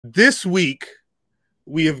this week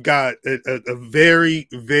we have got a very,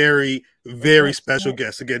 very, very special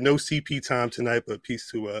guest. Again, no CP time tonight, but peace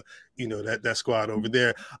to that squad over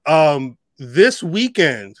there. This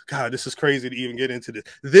weekend, God, this is crazy to even get into this.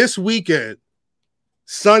 This weekend,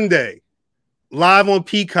 Sunday, live on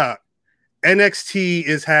Peacock, NXT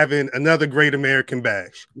is having another Great American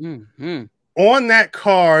Bash. Mm-hmm. On that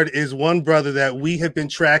card is one brother that we have been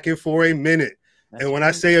tracking for a minute. That's and when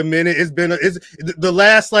I say a minute, it's the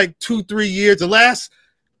last like 2-3 years, the last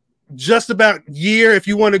just about year, if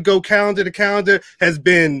you want to go calendar to calendar, has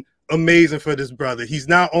been amazing for this brother. He's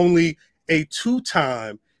not only a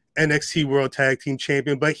 2-time NXT World Tag Team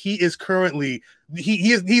Champion, but he is currently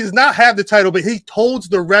he does not have the title, but he holds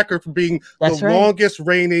the record for being longest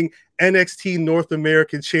reigning NXT North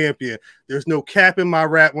American champion. There's no cap in my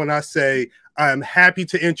rap when I say I am happy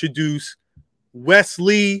to introduce Wes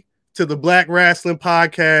Lee to the Black Rasslin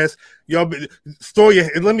Podcast. Y'all throw your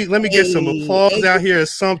let me get some applause out here or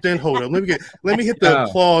something. Hold on. Let me hit the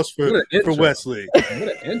applause for Wes Lee. What an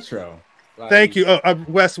intro. Thank you,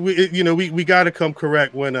 Wes. We got to come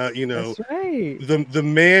correct when the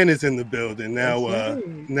man is in the building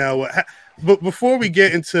now. But before we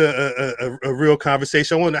get into a real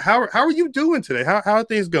conversation, I wonder how are you doing today? How are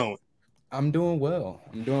things going? I'm doing well.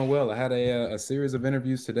 I had a series of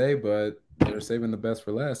interviews today, but they're saving the best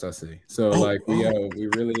for last. I see. So we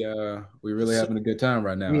really having a good time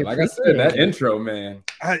right now. Like I said, that intro, man,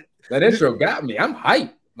 that intro got me. I'm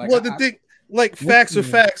hyped. Like facts are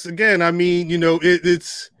facts. Again, I mean,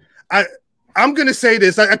 I'm gonna say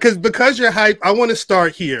this because you're hype. I want to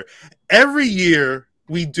start here. Every year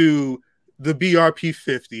we do the BRP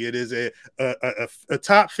 50. It is a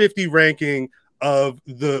top 50 ranking of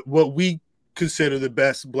what we consider the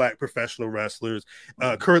best Black professional wrestlers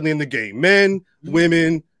currently in the game. Men,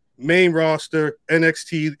 women, main roster,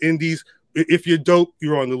 NXT, indies. If you're dope,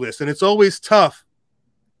 you're on the list, and it's always tough,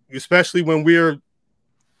 especially when we're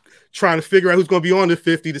trying to figure out who's going to be on the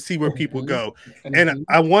 50 to see where people go. And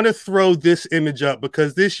I want to throw this image up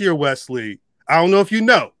because this year, Wes Lee, I don't know if you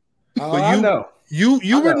know, but I know.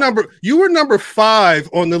 You were number 5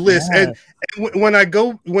 on the list. Yeah. And when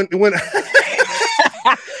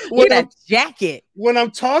that jacket. When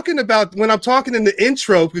I'm talking in the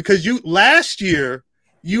intro, because last year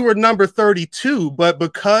you were number 32, but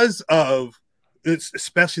because of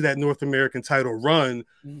especially that North American title run,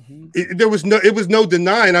 it was no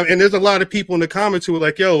denying. And there's a lot of people in the comments who were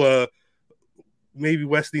like, "Yo, maybe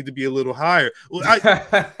Wes need to be a little higher." Well,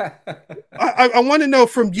 I want to know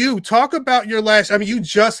from you. Talk about your last. I mean, you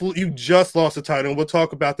just lost the title, and we'll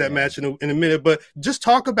talk about that match in a minute. But just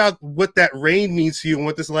talk about what that reign means to you and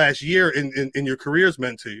what this last year in your career has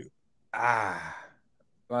meant to you.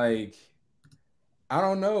 I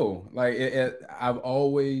don't know. I've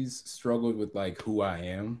always struggled with who I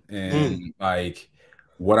am and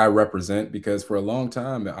what I represent, because for a long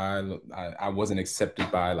time I wasn't accepted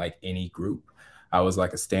by any group. I was a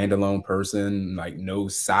standalone person. No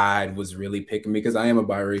side was really picking me because I am a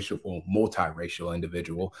biracial, multiracial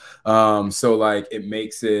individual. So it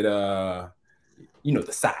makes it the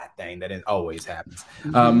side thing that it always happens.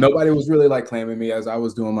 Nobody was really claiming me as I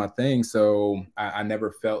was doing my thing. So I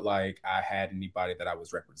never felt like I had anybody that I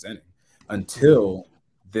was representing until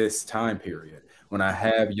this time period, when I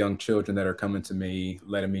have young children that are coming to me,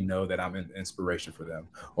 letting me know that I'm an inspiration for them.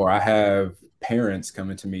 Or I have parents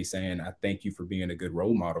coming to me saying, "I thank you for being a good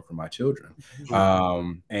role model for my children."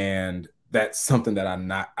 And that's something that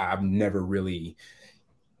I've never really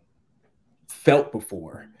felt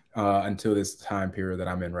before. Until this time period that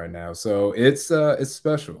I'm in right now. So it's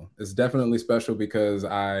special. It's definitely special because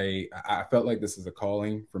I felt like this is a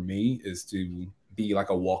calling for me, is to be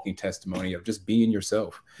a walking testimony of just being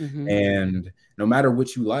yourself. And no matter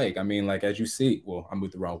what you like, I mean, as you see, well, I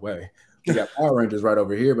moved the wrong way. We got Power Rangers right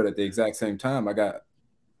over here, but at the exact same time, I got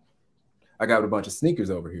a bunch of sneakers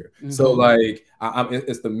over here. So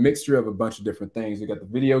it's the mixture of a bunch of different things. You got the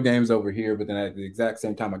video games over here, but then at the exact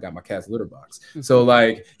same time, I got my cat's litter box. So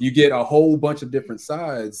you get a whole bunch of different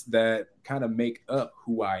sides that kind of make up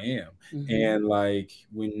who I am. And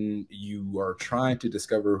when you are trying to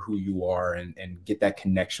discover who you are and get that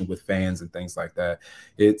connection with fans and things like that,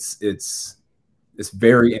 it's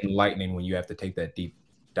very enlightening when you have to take that deep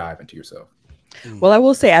dive into yourself. Well, I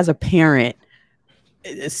will say, as a parent,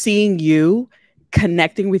 seeing you,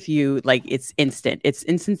 connecting with you, it's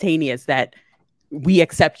instantaneous that we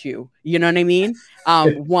accept you. You know what I mean?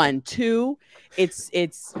 1, 2,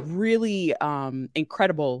 it's really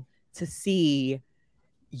incredible to see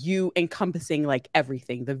you encompassing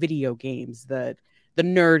everything, the video games, the the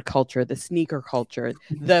nerd culture, the sneaker culture,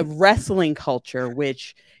 the wrestling culture,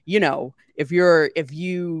 which, you know, if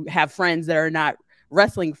you have friends that are not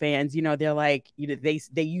wrestling fans, you know, they're like, you know,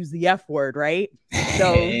 they use the F word, right?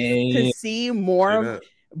 So to see more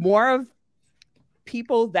of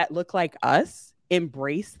people that look like us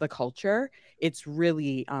embrace the culture, it's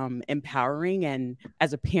really empowering. And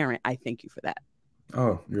as a parent, I thank you for that.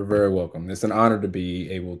 Oh, you're very welcome. It's an honor to be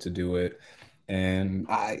able to do it. And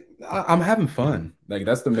I'm having fun. Like,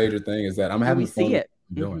 that's the major thing, is that I'm having fun. See it.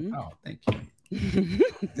 Doing. Oh, thank you.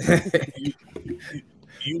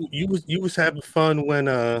 you was having fun when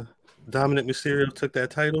Dominic Mysterio took that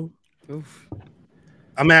title? Oof.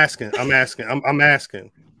 I'm asking. All right,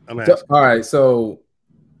 so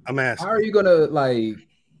I'm asking. How are you gonna like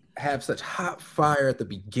have such hot fire at the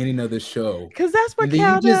beginning of the show? Because that's what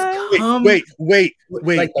Cal does. Wait.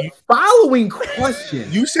 Like the following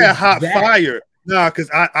question. You said hot fire. Nah, because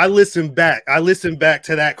I listened back. I listened back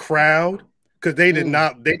to that crowd, because they did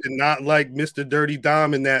not like Mr. Dirty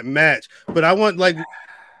Dom in that match. But I want, like,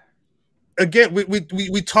 again,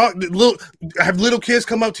 we talk. Have little kids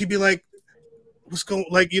come up to you, be like, what's going,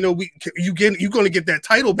 like, you know, you're going to get that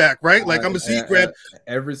title back, right? Like, I'm a seat grab.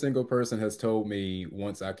 Every single person has told me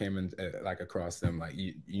once I came in, like, across them, like,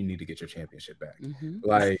 you need to get your championship back.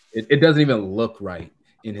 Like, it doesn't even look right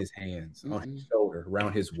in his hands, on his shoulder,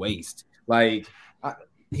 around his waist. Like,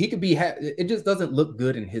 he could be. It just doesn't look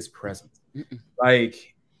good in his presence.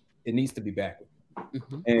 Like, it needs to be back.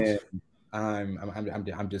 And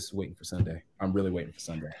I'm just waiting for Sunday. I'm really waiting for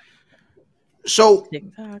Sunday. So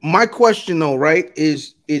my question, though, right,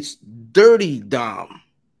 is it's Dirty Dom,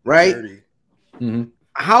 right? Dirty.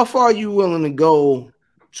 How far are you willing to go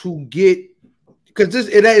to get? Because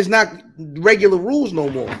it is not regular rules no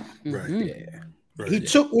more. Right. Yeah. He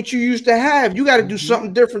took what you used to have. You got to do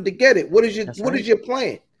something different to get it. What is your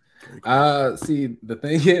plan? See, the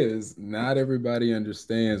thing is, not everybody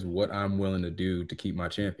understands what I'm willing to do to keep my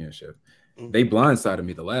championship. They blindsided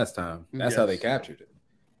me the last time. That's how they captured it.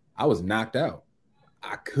 I was knocked out.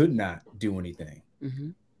 I could not do anything.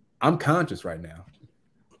 I'm conscious right now.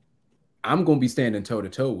 I'm going to be standing toe to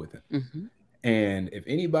toe with him. And if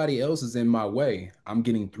anybody else is in my way, I'm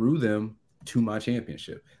getting through them to my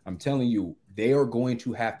championship. I'm telling you, they are going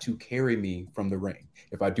to have to carry me from the ring.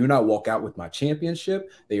 If I do not walk out with my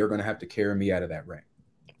championship, they are going to have to carry me out of that ring.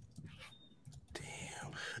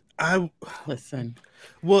 Damn. Listen.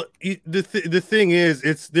 Well, the thing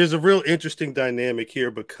is, there's a real interesting dynamic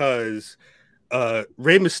here, because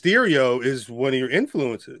Rey Mysterio is one of your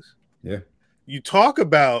influences. Yeah. You talk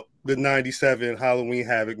about the 97 Halloween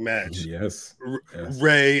Havoc match. Yes.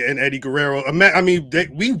 Rey and Eddie Guerrero. I mean,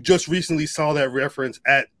 we just recently saw that reference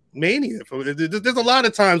at Mania. There's a lot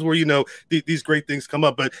of times where, you know, these great things come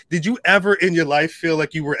up. But did you ever in your life feel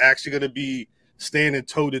like you were actually going to be standing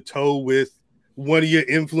toe to toe with one of your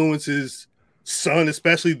influences' son,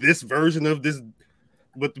 especially this version of this,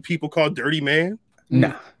 what the people call Dirty Man?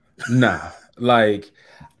 Nah. Like,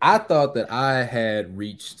 I thought that I had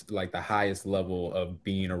reached like the highest level of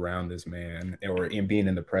being around this man, or in being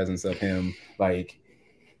in the presence of him, like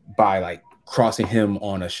by like crossing him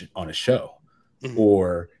on a show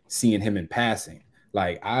or seeing him in passing.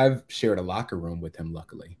 Like, I've shared a locker room with him,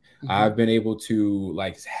 luckily. I've been able to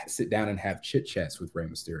like sit down and have chit chats with Rey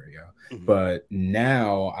Mysterio. But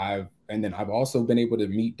now I've also been able to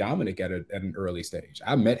meet Dominic at an early stage.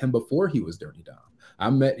 I met him before he was Dirty Dom. I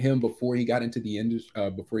met him before he got into the industry,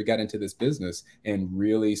 before he got into this business and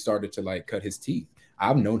really started to like cut his teeth.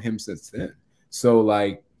 I've known him since then. So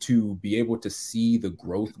like, to be able to see the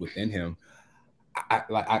growth within him,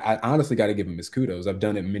 I honestly got to give him his kudos. I've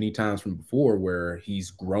done it many times from before where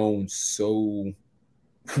he's grown so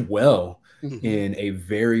well in a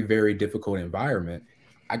very, very difficult environment.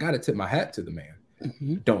 I got to tip my hat to the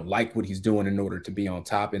man. Don't like what he's doing in order to be on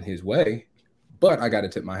top in his way, but I got to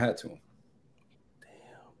tip my hat to him.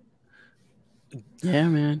 Yeah,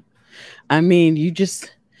 man. I mean,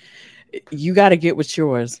 you got to get what's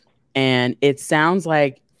yours. And it sounds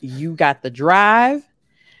like you got the drive,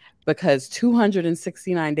 because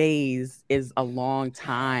 269 days is a long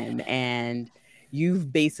time. And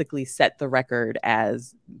you've basically set the record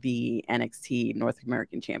as the NXT North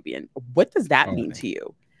American champion. What does that mean to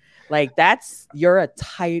you? Like, you're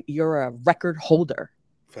a record holder.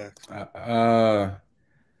 Facts.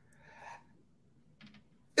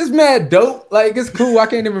 It's mad dope. Like, it's cool. I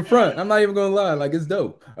can't even front. I'm not even gonna lie. Like, it's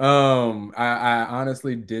dope. I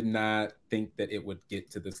honestly did not think that it would get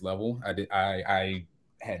to this level. I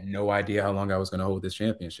had no idea how long I was gonna hold this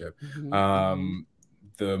championship.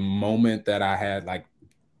 The moment that I had like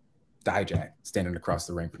Dijak standing across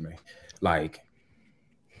the ring from me, like,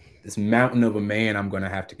 this mountain of a man I'm going to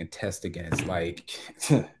have to contest against. Like,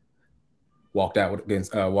 walked out with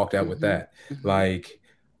that. Like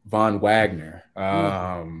Von Wagner.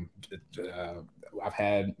 I've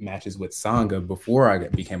had matches with Sanga before I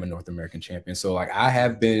became a North American champion. So like I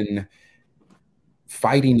have been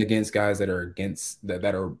fighting against guys that are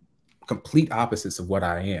that are complete opposites of what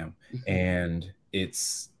I am. And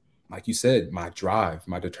it's, like you said, my drive,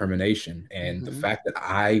 my determination, and the fact that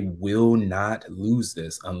I will not lose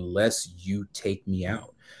this unless you take me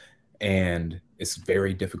out. And it's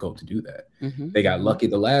very difficult to do that. They got lucky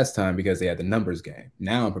the last time because they had the numbers game.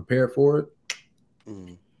 Now I'm prepared for it.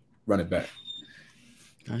 Run it back.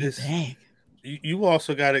 Dang. You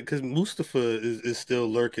also got it because Mustafa is still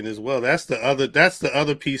lurking as well. That's the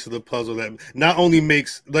other piece of the puzzle that not only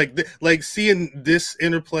makes like seeing this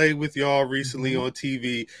interplay with y'all recently on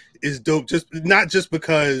TV is dope. Not just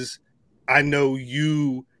because I know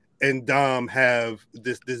you and Dom have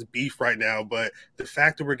this beef right now, but the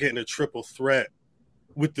fact that we're getting a triple threat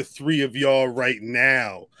with the three of y'all right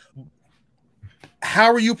now.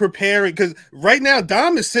 How are you preparing? Because right now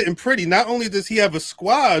Dom is sitting pretty. Not only does he have a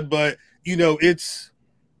squad, but you know, it's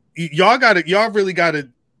y'all really gotta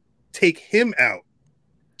take him out.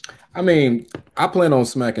 I mean, I plan on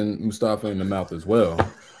smacking Mustafa in the mouth as well.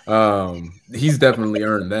 He's definitely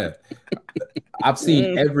earned that. I've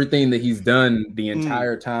seen everything that he's done the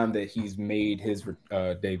entire time that he's made his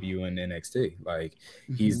debut in NXT. Like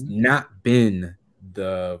he's not been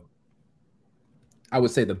I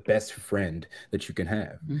would say the best friend that you can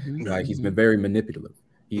have. Like he's been very manipulative.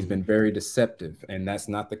 He's been very deceptive, and that's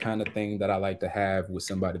not the kind of thing that I like to have with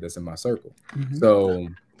somebody that's in my circle. So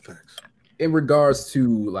in regards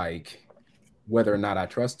to like whether or not I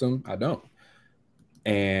trust him, I don't.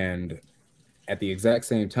 And at the exact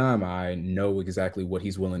same time, I know exactly what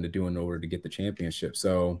he's willing to do in order to get the championship.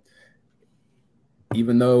 So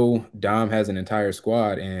even though Dom has an entire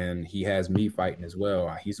squad and he has me fighting as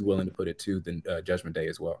well, he's willing to put it to the Judgment Day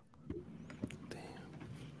as well. Damn,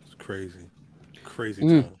 it's crazy. Crazy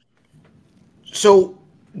time. So,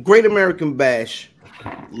 Great American Bash,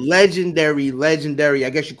 legendary. I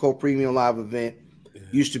guess you call premium live event.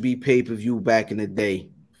 Used to be pay-per-view back in the day.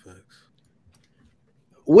 Facts.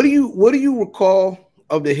 What do you recall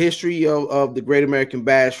of the history of the Great American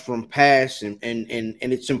Bash from past and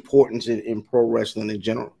its importance in pro wrestling in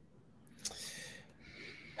general?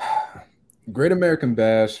 Great American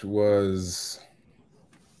Bash was.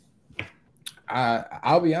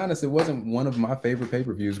 I'll be honest, it wasn't one of my favorite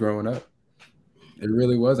pay-per-views growing up. It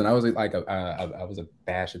really wasn't. I was like I was a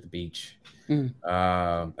Bash at the Beach.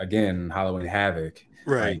 Again, Halloween Havoc,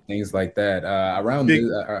 right? Like, things like that. Around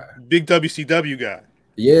big WCW guy.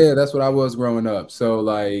 Yeah, that's what I was growing up. So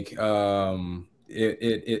like,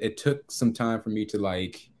 it took some time for me to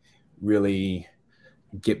like really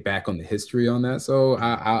get back on the history on that. So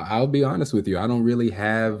I'll be honest with you, I don't really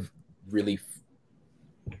have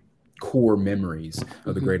core memories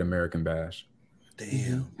of the Great American Bash.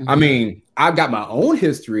 Damn. I mean, I've got my own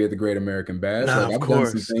history of the Great American Bash. Like, I've done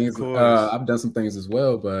some things. I've done some things as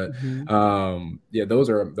well, but yeah, those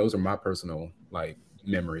are my personal like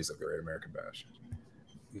memories of the Great American Bash.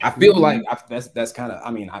 I feel like that's kind of.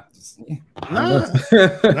 I mean,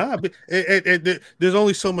 there's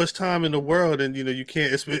only so much time in the world, and you know you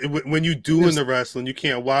can't. When you doing the wrestling, you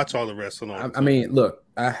can't watch all the wrestling. I mean, look,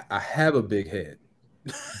 I have a big head,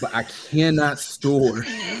 but I cannot store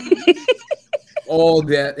all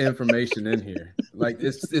that information in here. Like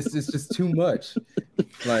it's just too much.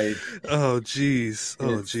 Like geez,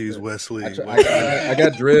 Wes Lee. I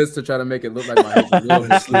got dreads to try to make it look like my head's a little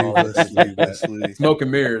bit smaller. Wes Lee. Smoke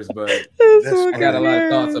and mirrors, but I got a lot of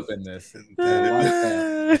thoughts up in this.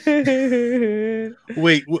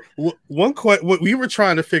 Wait, one question. We were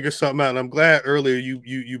trying to figure something out, and I'm glad earlier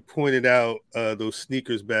you pointed out those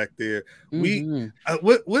sneakers back there.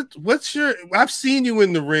 What's your? I've seen you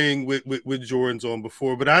in the ring with Jordans on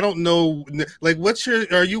before, but I don't know. Like,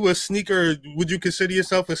 are you a sneaker? Would you consider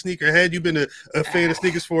yourself a sneakerhead? You've been a fan of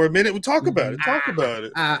sneakers for a minute. We'll talk about it.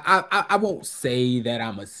 I won't say that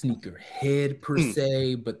I'm a sneakerhead per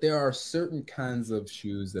se, but there are certain kinds of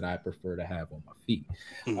shoes that I prefer to have on my feet.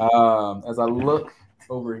 As I look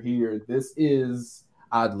over here, this is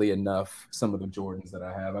oddly enough some of the Jordans that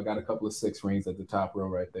I have. I got a couple of 6 rings at the top row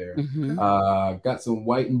right there. Got some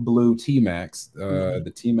white and blue T-Max,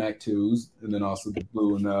 the T-Mac 2s, and then also the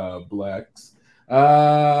blue and blacks.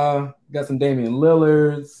 Got some Damian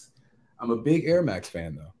Lillards. I'm a big Air Max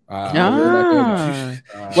fan though.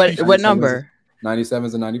 What number?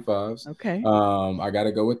 97s and 95s. Okay. I got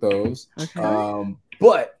to go with those. Okay.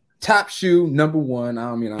 But top shoe, number one. I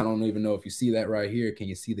don't even know if you see that right here. Can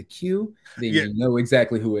you see the Q? Then you know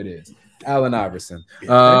exactly who it is. Allen Iverson.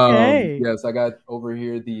 Okay. Yes, I got over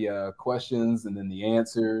here the questions and then the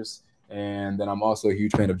answers. And then I'm also a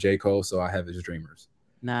huge fan of J. Cole, so I have his Dreamers.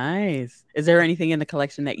 Nice. Is there anything in the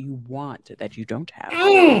collection that you want that you don't have?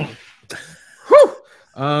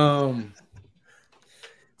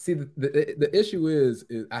 See, the issue is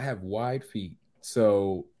I have wide feet,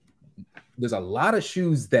 so there's a lot of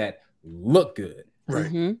shoes that look good,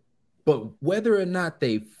 right? But whether or not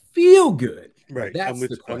they feel good, right? That's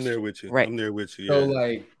the question. I'm there with you. Right. I'm there with you. So,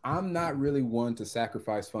 like, I'm not really one to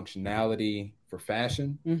sacrifice functionality for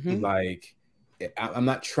fashion. Like, I'm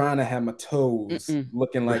not trying to have my toes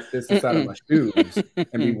looking like this inside of my shoes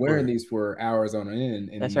and be wearing these for hours on end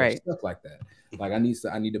and stuff like that. Like, I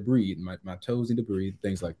need to breathe. My toes need to breathe,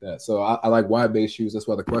 things like that. So I like wide base shoes. That's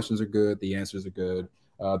why the questions are good. The answers are good.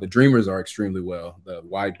 The Dreamers are extremely well. The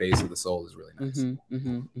wide base of the sole is really nice.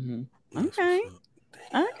 Okay.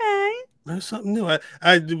 There's something new.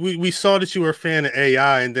 We saw that you were a fan of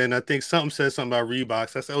AI, and then I think something said something about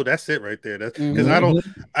Reeboks. I said, "Oh, that's it right there." That's because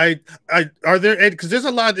are there, because there's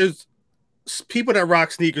a lot of people that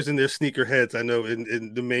rock sneakers in their sneaker heads. I know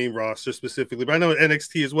in the main roster specifically, but I know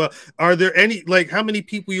NXT as well. Are there any, like, how many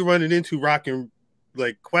people you running into rocking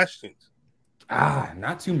like questions?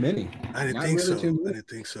 Not too many. I didn't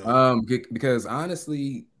think so. Because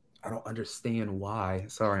honestly, I don't understand why.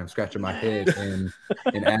 Sorry, I'm scratching my head in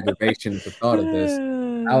aggravation at the thought of this.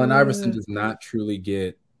 Allen Iverson does not truly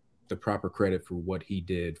get the proper credit for what he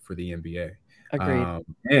did for the NBA. Agreed.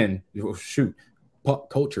 And pop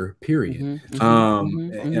culture, period.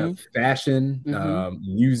 Fashion,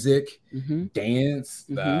 music, dance,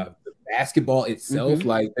 the basketball itself.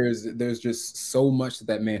 Like, there's just so much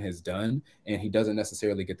that man has done, and he doesn't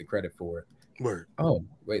necessarily get the credit for it. Word. Oh,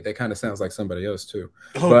 wait, that kind of sounds like somebody else too.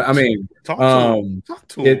 But I mean, talk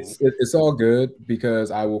to it's all good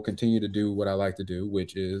because I will continue to do what I like to do,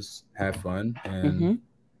 which is have fun and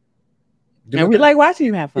we like watching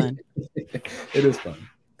you have fun. It is fun.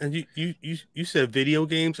 And you said video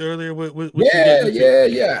games earlier. What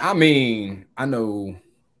yeah. I mean, I know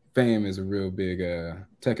Fam is a real big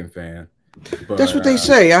Tekken fan. But, that's what they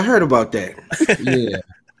say. I heard about that. Yeah.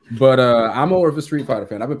 But I'm more of a Street Fighter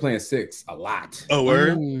fan. I've been playing 6 a lot. Oh,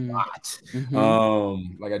 word? A lot.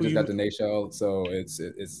 Like, I just got the Nation, so it's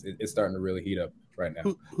starting to really heat up right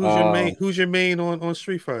now. Who's your main on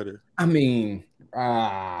Street Fighter? I mean,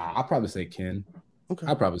 I'll probably say Ken. Okay.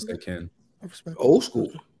 I'll probably say Ken. I respect old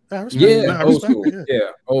school. Old school.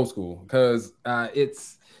 Yeah, old school. Because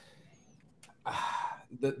it's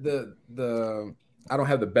the I don't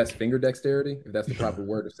have the best finger dexterity, if that's the proper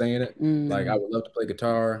word of saying it. Like, I would love to play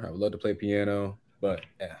guitar, I would love to play piano, but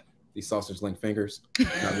these sausage link fingers,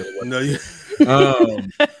 not really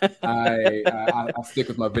working. I stick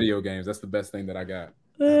with my video games. That's the best thing that I got.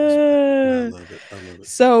 I love it.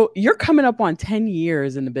 So you're coming up on 10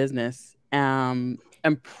 years in the business.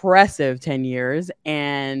 Impressive 10 years,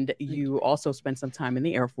 and you also spent some time in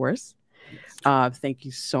the Air Force. Thank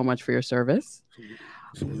you so much for your service.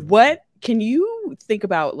 What can you think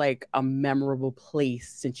about, like, a memorable place,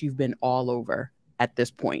 since you've been all over at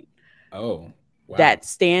this point? Oh, wow. That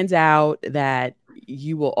stands out, that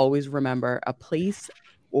you will always remember, a place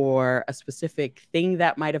or a specific thing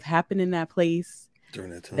that might have happened in that place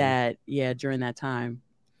during that time. During that time.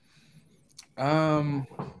 I'll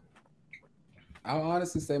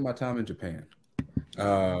honestly say my time in Japan.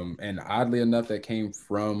 And oddly enough, that came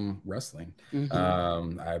from wrestling.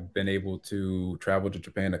 I've been able to travel to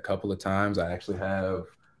Japan a couple of times. I actually have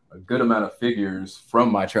a good amount of figures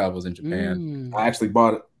from my travels in Japan. I actually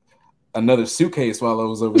bought another suitcase while I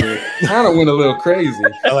was over there. Kind of went a little crazy.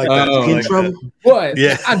 I like that. But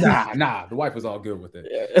yeah, nah, the wife was all good with it.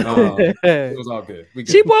 It was all good.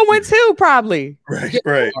 She bought one too, probably. Right.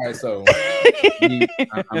 All right, so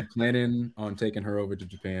I'm planning on taking her over to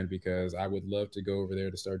Japan because I would love to go over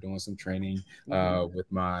there to start doing some training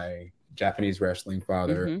with my Japanese wrestling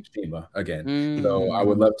father, Shima, again. So I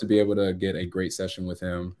would love to be able to get a great session with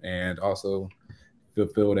him and also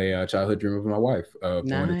fulfilled a childhood dream of my wife of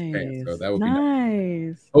going to Japan. So that would be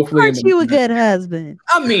nice. Hopefully, aren't you a good husband?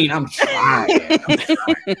 I mean, I'm trying.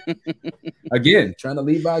 Again, trying to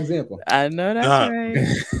lead by example. I know that's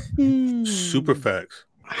right. Super facts.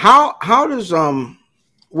 How does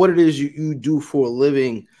what it is you do for a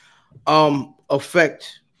living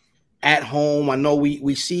affect at home? I know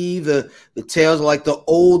we see the tales of, like, the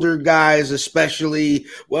older guys, especially.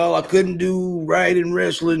 Well, I couldn't do right in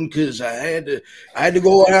wrestling because I had to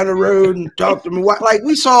go down the road and talk to me. Like,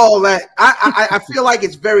 we saw all that. I feel like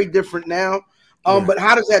it's very different now. But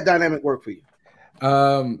how does that dynamic work for you?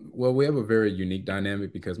 Well, we have a very unique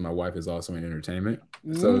dynamic because my wife is also in entertainment.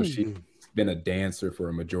 So she's been a dancer for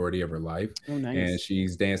a majority of her life. Oh, nice. And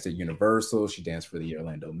she's danced at Universal. She danced for the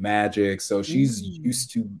Orlando Magic. So she's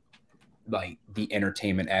used to like the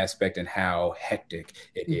entertainment aspect and how hectic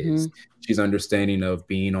it is. She's understanding of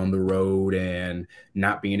being on the road and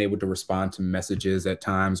not being able to respond to messages at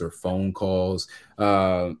times or phone calls.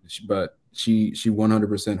 But she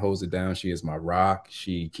 100% holds it down. She is my rock.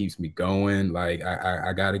 She keeps me going. Like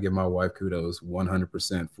I got to give my wife kudos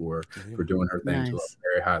 100% for doing her thing to a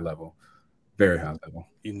very high level. Very high level.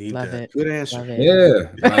 You need Love that. it. Good answer. Love it.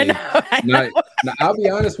 Yeah. Like, I know. now, I'll be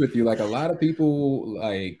honest with you. Like a lot of people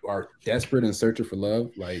like are desperate and searching for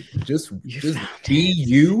love. Like just be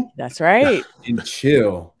you. That's right. And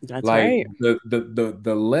chill. That's like right.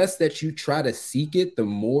 the less that you try to seek it, the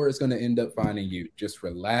more it's going to end up finding you. Just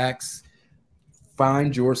relax.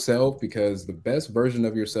 Find yourself, because the best version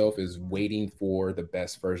of yourself is waiting for the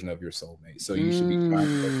best version of your soulmate. So you should be trying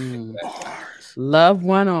to that. Love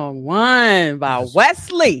 101 by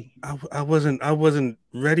Wes Lee. I wasn't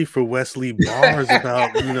ready for Wes Lee bars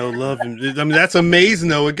about love. I mean, that's amazing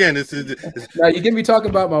though. Again, it's now you get me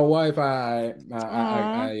talking about my wife. I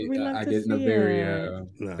get in a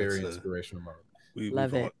very inspirational mode.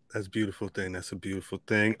 Love it. That's a beautiful thing. That's a beautiful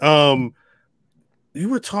thing. You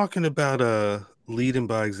were talking about leading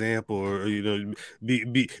by example, or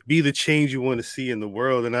be the change you want to see in the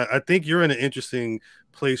world, and I think you're in an interesting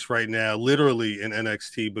place right now, literally in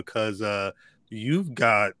NXT, because you've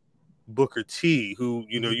got Booker T, who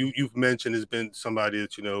you've mentioned has been somebody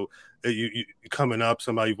that you coming up,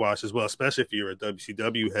 somebody you've watched as well, especially if you're a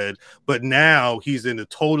WCW head. But now he's in a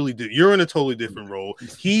you're in a totally different role.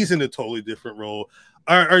 He's in a totally different role.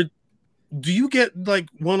 Do you get like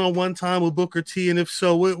one-on-one time with Booker T? And if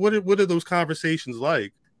so, what are those conversations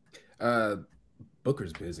like?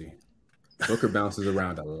 Booker's busy. Booker bounces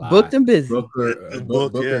around a lot. Booked and busy.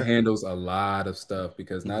 Booker handles a lot of stuff,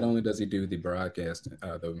 because not only does he do the broadcast,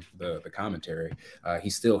 the commentary, he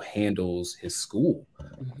still handles his school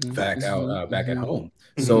back at home.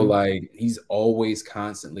 So like he's always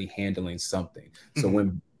constantly handling something. So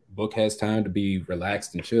when Book has time to be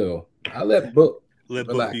relaxed and chill, I let Book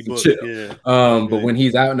relax and chill. Yeah. But when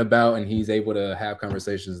he's out and about and he's able to have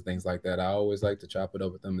conversations and things like that, I always like to chop it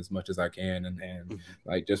up with him as much as I can and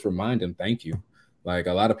like just remind him, thank you. Like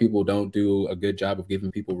a lot of people don't do a good job of giving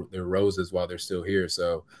people their roses while they're still here.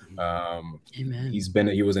 So Amen.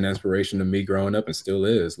 He was an inspiration to me growing up and still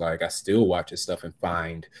is. Like I still watch his stuff and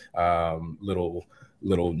find little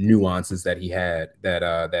nuances that he had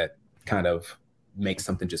that kind of make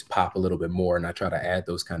something just pop a little bit more, and I try to add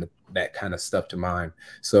that kind of stuff to mine.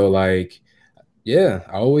 So like, yeah,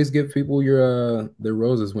 I always give people their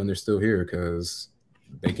roses when they're still here, because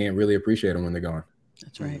they can't really appreciate them when they're gone.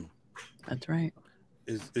 That's right. That's right.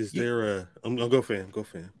 Is there I'll go fan.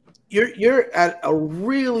 You're at a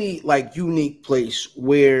really like unique place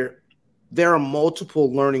where there are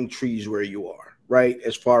multiple learning trees where you are, right?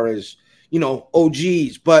 As far as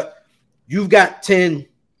OGs, but you've got 10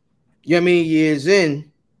 years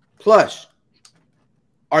in plus.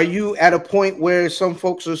 Are you at a point where some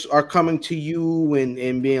folks are coming to you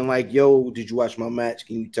and being like, yo, did you watch my match?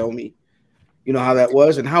 Can you tell me, how that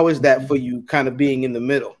was? And how is that for you kind of being in the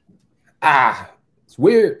middle? It's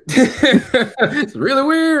weird. It's really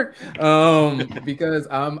weird. Because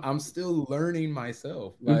I'm still learning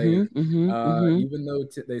myself. Like, even though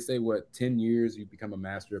they say 10 years, you become a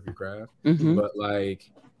master of your craft, but like,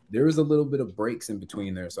 there was a little bit of breaks in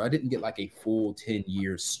between there. So I didn't get like a full 10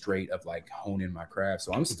 years straight of like honing my craft.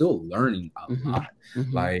 So I'm still learning a lot.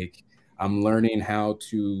 Like I'm learning how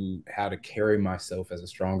to carry myself as a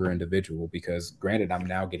stronger individual, because granted, I'm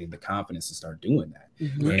now getting the confidence to start doing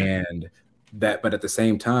that. But at the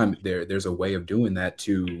same time, there's a way of doing that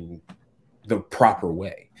to the proper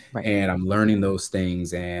way. Right. And I'm learning those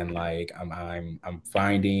things, and like I'm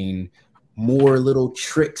finding more little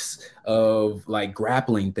tricks of like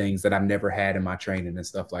grappling things that I've never had in my training and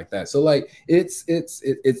stuff like that. So like it's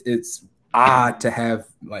odd to have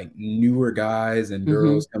like newer guys and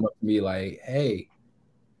girls come up to me like, hey,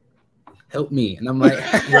 help me. And I'm like,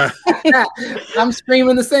 I'm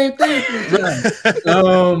screaming the same thing.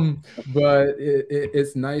 But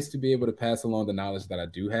it's nice to be able to pass along the knowledge that I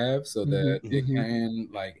do have, so that it can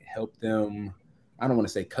like help them. I don't want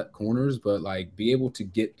to say cut corners, but like be able to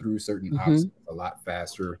get through certain obstacles a lot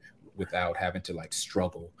faster without having to like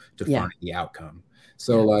struggle to find the outcome.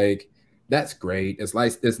 So like, that's great. It's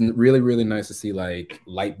like, it's really, really nice to see like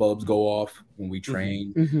light bulbs go off when we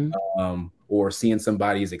train, or seeing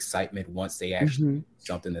somebody's excitement once they actually do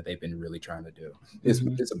something that they've been really trying to do. It's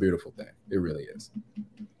a beautiful thing. It really is.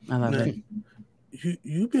 I love it.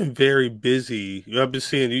 you've been very busy. I've been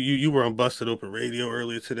seeing you were on Busted Open Radio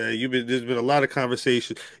earlier today. There's been a lot of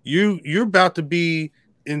conversation. You're about to be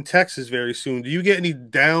in Texas very soon. Do you get any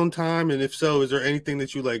downtime? And if so, is there anything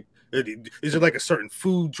that you like? Is it like a certain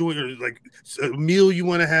food joint or like a meal you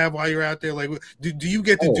want to have while you're out there? Like, do you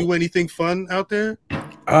get to do anything fun out there?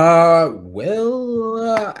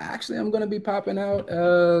 Actually, I'm gonna be popping out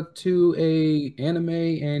to a anime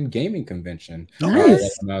and gaming convention.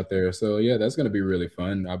 Nice. I'm out there, so yeah, that's gonna be really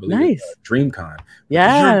fun. I believe it's DreamCon.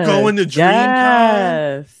 Yeah, you're going to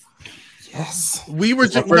DreamCon. Yes, we were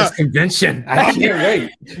just first convention. I can't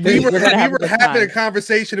wait. We were having a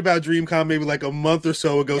conversation about DreamCon maybe like a month or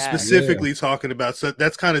so ago, specifically talking about. So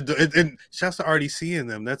that's kind of and shouts to already seeing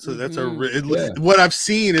them. What I've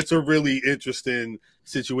seen. It's a really interesting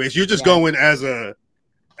situation. You're just going as a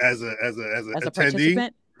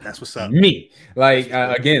attendee. That's what's up. Me, like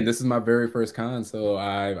again, this is my very first con, so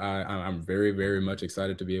I'm very, very much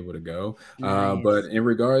excited to be able to go. Nice. But in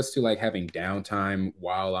regards to like having downtime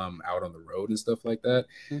while I'm out on the road and stuff like that,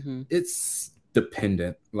 it's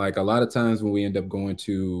dependent. Like a lot of times when we end up going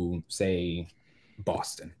to, say,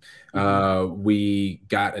 Boston, we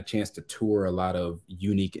got a chance to tour a lot of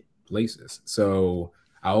unique places. So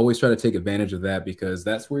I always try to take advantage of that because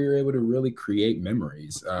that's where you're able to really create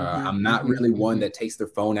memories. I'm not really one that takes their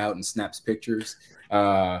phone out and snaps pictures.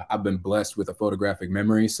 I've been blessed with a photographic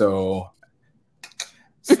memory, so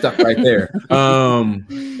stuck right there.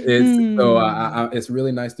 It's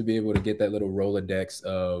really nice to be able to get that little Rolodex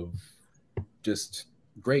of just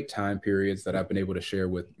great time periods that I've been able to share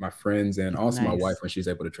with my friends and also my wife when she's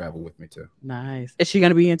able to travel with me too. Nice. Is she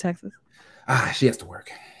going to be in Texas? She has to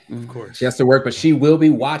work. Of course. She has to work, but she will be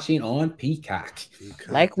watching on Peacock.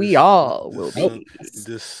 Like we all will be.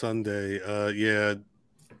 This Sunday. Yeah.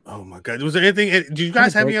 Oh, my God. Was there anything? Do you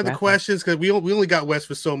guys have any other questions? Because we only got Wes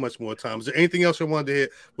for so much more time. Is there anything else you wanted to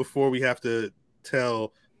hit before we have to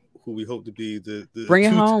tell who we hope to be? Bring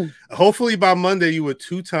it home. Hopefully by Monday, you were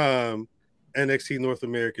two-time NXT North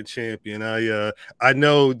American champion. I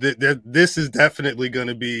know that this is definitely going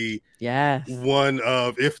to be one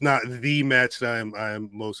of, if not the match that I'm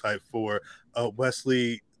most hyped for. Wes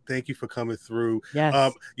Lee, thank you for coming through.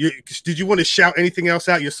 Yes. Did you want to shout anything else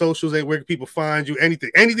out? Your socials, where can people find you?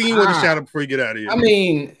 Anything you want to shout out before you get out of here? I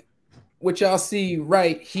mean, what y'all see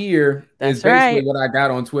right here is basically what I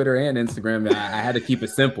got on Twitter and Instagram. I had to keep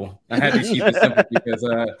it simple. Because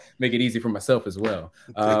make it easy for myself as well.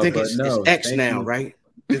 I think it's X now, right?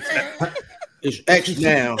 It's X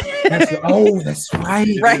now. That's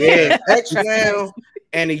right. Yeah, X now.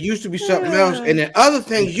 And it used to be something else, and then other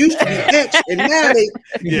things used to be X, and now they,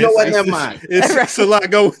 you know what? Never mind. It's a lot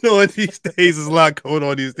going on these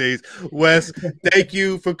days. Wes, thank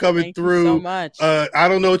you for coming through. You so much. I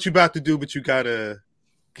don't know what you're about to do, but you gotta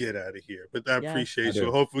get out of here. But I appreciate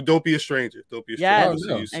you. Hopefully, don't be a stranger. Don't be a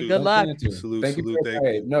stranger. Yes. And good luck. Salute. Thank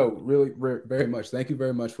you. No, really, very much. Thank you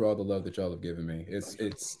very much for all the love that y'all have given me.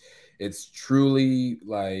 It's truly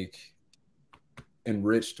like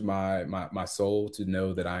enriched my soul to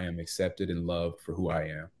know that I am accepted and loved for who I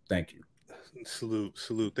am. Thank you.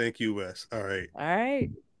 Salute. Thank you, Wes. All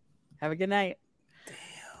right. Have a good night. Damn.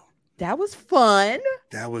 That was fun.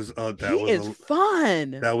 That was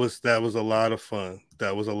fun. That was a lot of fun.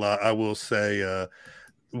 That was a lot. I will say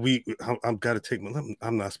I'm gotta take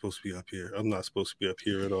I'm not supposed to be up here. I'm not supposed to be up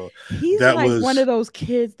here at all. He's like one of those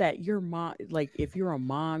kids that your mom, like if you're a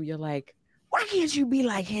mom, you're like, why can't you be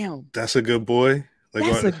like him? That's a good boy.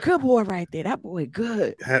 That's a good boy right there. That boy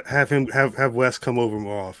good. Have Wes come over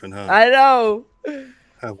more often, huh? I know.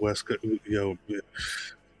 Have Wes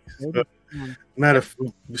matter of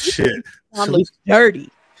shit. Mom looks dirty.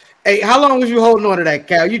 Hey, how long was you holding on to that,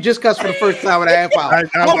 Cal? You just cussed for the first time and a half hour.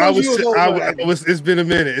 It's been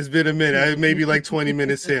a minute. Maybe like 20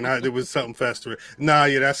 minutes in, there was something festering.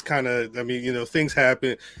 That's kind of. I mean, things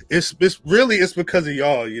happen. It's because of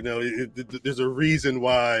y'all. There's a reason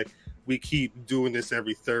why we keep doing this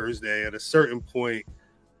every Thursday. At a certain point,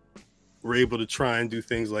 we're able to try and do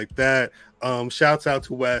things like that. Shouts out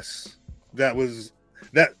to Wes.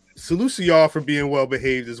 Salute to y'all for being well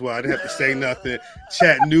behaved as well. I didn't have to say nothing.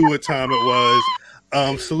 Chat knew what time it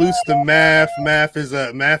was. Salutes to Math. Math is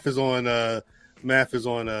on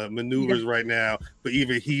maneuvers right now. But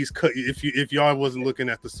even he's cut. If y'all wasn't looking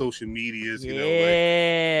at the social medias, look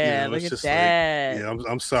at that.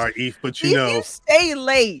 I'm sorry, Eve, but you stay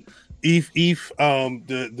late. Eve,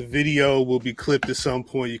 the video will be clipped at some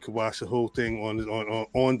point. You can watch the whole thing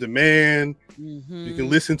on demand. Mm-hmm. You can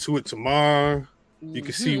listen to it tomorrow. You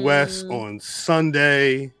can see Wes on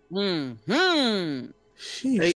Sunday. Mm-hmm. Hey,